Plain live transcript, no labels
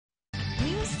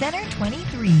Center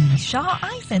 23, Shaw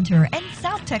Eye Center, and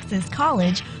South Texas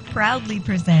College proudly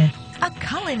present a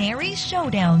culinary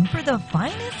showdown for the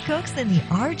finest cooks in the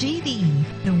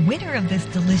RGV. The winner of this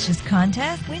delicious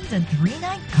contest wins a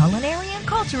 3-night culinary and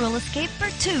cultural escape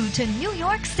for 2 to New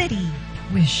York City,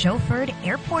 with chauffeured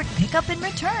airport pickup and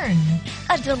return,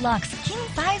 a deluxe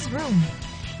king-size room,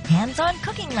 hands-on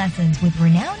cooking lessons with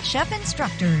renowned chef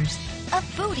instructors, a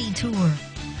foodie tour,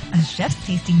 a chef's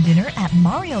tasting dinner at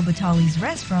Mario Batali's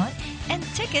restaurant, and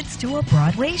tickets to a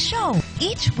Broadway show.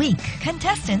 Each week,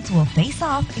 contestants will face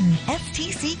off in the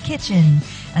STC kitchen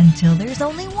until there's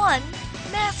only one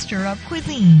master of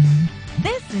cuisine.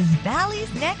 This is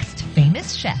Valley's next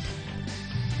famous chef.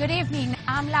 Good evening,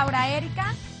 I'm Laura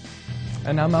Erica.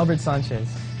 And I'm Albert Sanchez.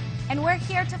 And we're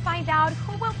here to find out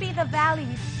who will be the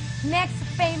Valley's next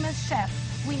famous chef.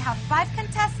 We have 5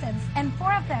 contestants and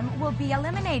 4 of them will be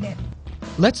eliminated.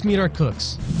 Let's meet our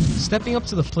cooks. Stepping up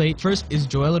to the plate first is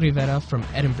Joel Rivera from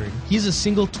Edinburgh. He's a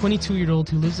single 22-year-old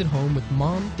who lives at home with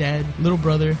mom, dad, little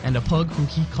brother, and a pug who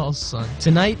he calls son.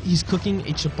 Tonight, he's cooking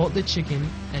a chipotle chicken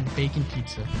and bacon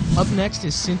pizza. Up next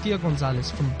is Cynthia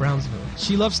Gonzalez from Brownsville.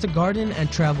 She loves to garden and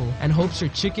travel and hopes her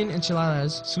chicken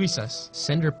enchiladas suizas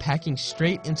send her packing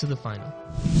straight into the final.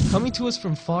 Coming to us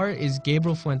from far is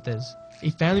Gabriel Fuentes, a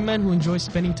family man who enjoys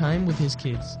spending time with his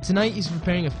kids. Tonight he's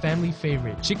preparing a family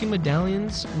favorite, chicken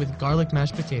medallions with garlic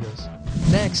mashed potatoes.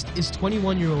 Next is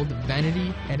 21-year-old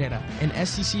Vanity Herrera, an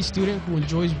SCC student who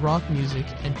enjoys rock music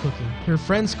and cooking. Her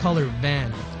friends call her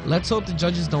Van. Let's hope the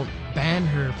judges don't ban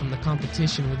her from the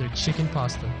competition with her chicken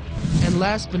pasta. And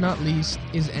last but not least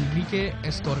is Enrique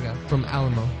Estorga from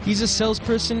Alamo. He's a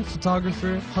salesperson,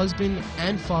 photographer, husband,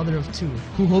 and father of 2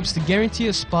 who hopes to guarantee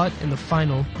a spot in the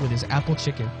final with his apple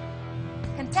chicken.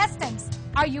 Contestants,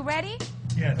 are you ready?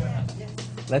 Yes.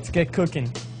 Let's get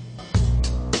cooking.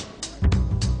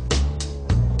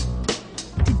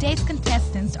 Today's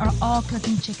contestants are all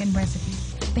cooking chicken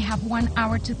recipes. They have 1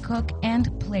 hour to cook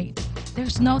and plate.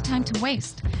 There's no time to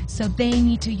waste, so they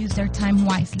need to use their time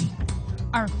wisely.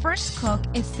 Our first cook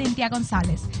is Cynthia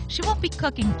Gonzalez. She will be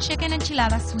cooking chicken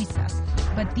enchiladas suizas,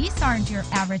 but these aren't your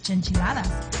average enchiladas.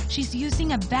 She's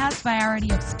using a vast variety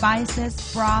of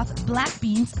spices, broth, black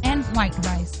beans, and white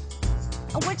rice.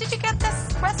 Where did you get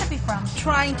this recipe from?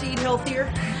 Trying to eat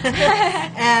healthier,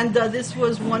 and this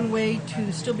was one way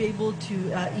to still be able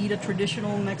to eat a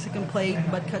traditional Mexican plate,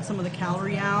 but cut some of the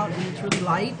calorie out, and it's really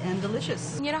light and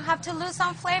delicious. You don't have to lose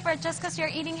on flavor just because you're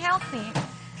eating healthy.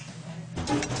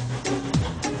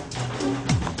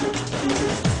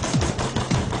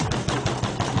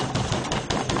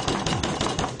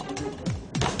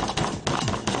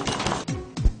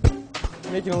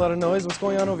 Making a lot of noise. What's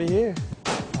going on over here?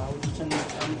 We're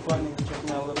just having fun and checking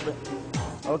out a little bit.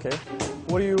 Okay.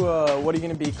 What are you going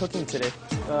to be cooking today?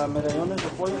 Medallones de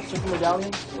pollo, chicken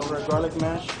medallions over a garlic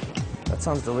mash. That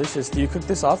sounds delicious. Do you cook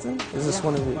this often? Is this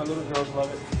one of your... My little girls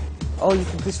love it. Oh, you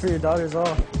cook this for your daughters?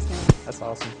 Oh, that's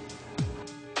awesome.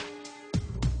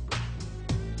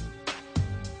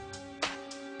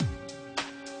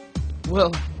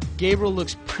 Well, Gabriel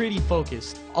looks pretty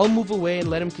focused. I'll move away and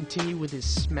let him continue with his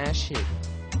smash hit.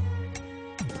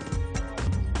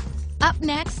 Up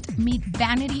next, meet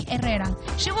Vanity Herrera.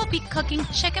 She will be cooking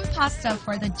chicken pasta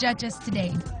for the judges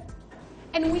today.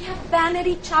 And we have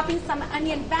Vanity chopping some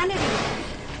onion. Vanity,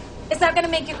 is that going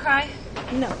to make you cry?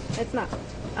 No, it's not.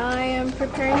 I am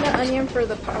preparing the onion for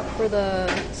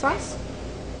the sauce.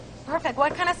 Perfect.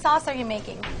 What kind of sauce are you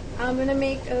making? I'm going to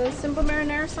make a simple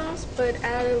marinara sauce, but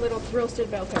add a little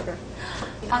roasted bell pepper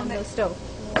on the stove.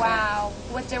 Wow,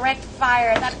 with direct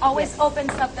fire. That always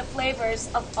opens up the flavors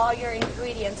of all your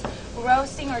ingredients,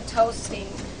 roasting or toasting.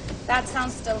 That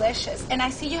sounds delicious. And I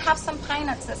see you have some pine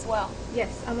nuts as well.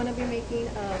 Yes, I'm going to be making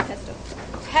pesto.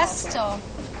 Pesto.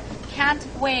 Can't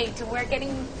wait. We're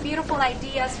getting beautiful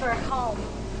ideas for home.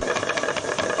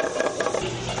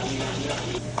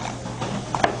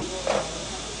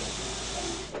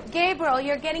 Gabriel,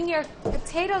 you're getting your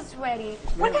potatoes ready.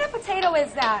 What kind of potato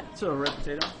is that? It's a red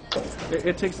potato.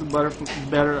 It takes the butter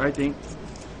better, I think.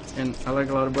 And I like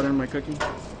a lot of butter in my cooking.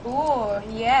 Ooh,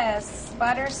 yes.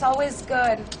 Butter's always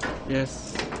good.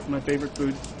 Yes, my favorite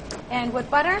food. And with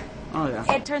butter? Oh,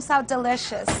 yeah. It turns out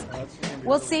delicious.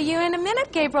 We'll see you in a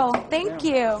minute, Gabriel. Thank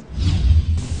you.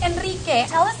 Enrique,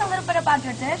 tell us a little bit about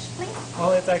your dish, please.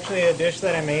 Well, it's actually a dish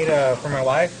that I made for my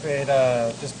wife. It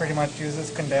just pretty much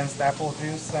uses condensed apple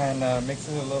juice and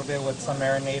mixes it a little bit with some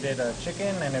marinated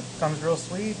chicken, and it comes real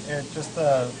sweet. It just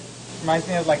reminds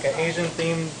me of like an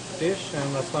Asian-themed dish,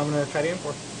 and that's what I'm going to try to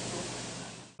import.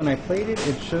 When I plate it,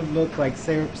 it should look like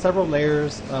several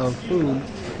layers of food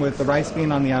with the rice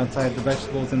being on the outside, the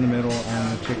vegetables in the middle,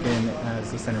 and the chicken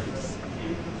as the centerpiece.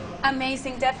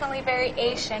 Amazing, definitely very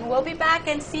Asian. We'll be back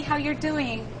and see how you're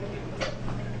doing.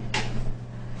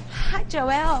 Hi,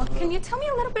 Joel. Can you tell me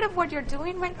a little bit of what you're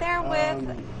doing right there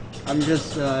with... I'm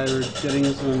just getting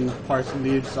some parsley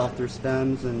leaves off their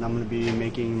stems, and I'm going to be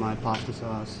making my pasta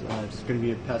sauce. It's going to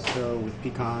be a pesto with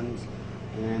pecans,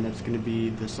 and that's going to be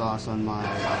the sauce on my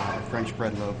French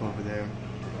bread loaf over there.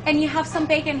 And you have some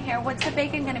bacon here. What's the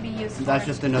bacon going to be used for? That's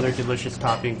just another delicious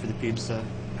topping for the pizza.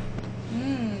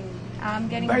 I'm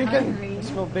getting Bacon. hungry. I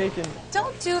smell bacon.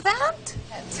 Don't do that.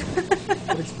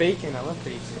 But it's bacon. I love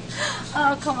bacon.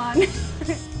 Oh, come on.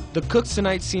 The cooks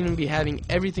tonight seem to be having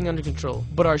everything under control,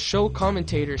 but our show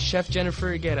commentator, Chef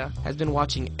Jennifer Higuera, has been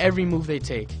watching every move they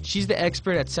take. She's the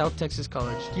expert at South Texas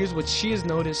College. Here's what she has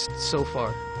noticed so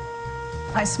far.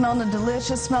 I smelled a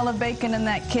delicious smell of bacon in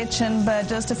that kitchen, but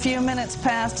just a few minutes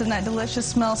passed and that delicious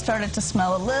smell started to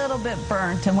smell a little bit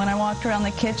burnt. And when I walked around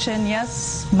the kitchen,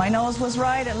 yes, my nose was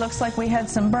right. It looks like we had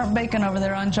some burnt bacon over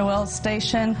there on Joel's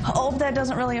station. Hope that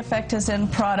doesn't really affect his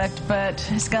end product, but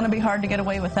it's going to be hard to get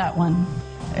away with that one.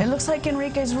 It looks like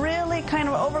Enrique's really kind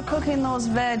of overcooking those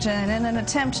veg and in an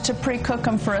attempt to pre-cook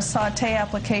them for a saute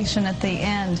application at the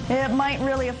end. It might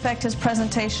really affect his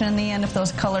presentation in the end if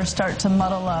those colors start to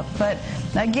muddle up. But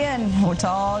again, it's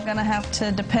all going to have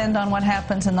to depend on what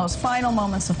happens in those final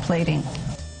moments of plating.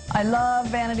 I love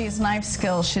Vanity's knife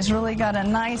skills. She's really got a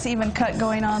nice even cut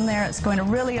going on there. It's going to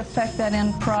really affect that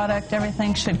end product.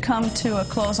 Everything should come to a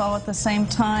close all at the same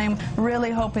time.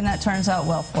 Really hoping that turns out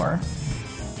well for her.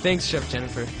 Thanks, Chef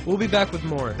Jennifer. We'll be back with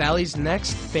more Valley's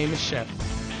next famous chef.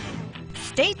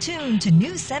 Stay tuned to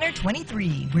News Center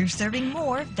 23. We're serving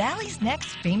more Valley's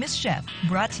Next Famous Chef,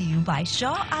 brought to you by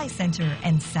Shaw Eye Center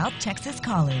and South Texas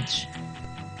College.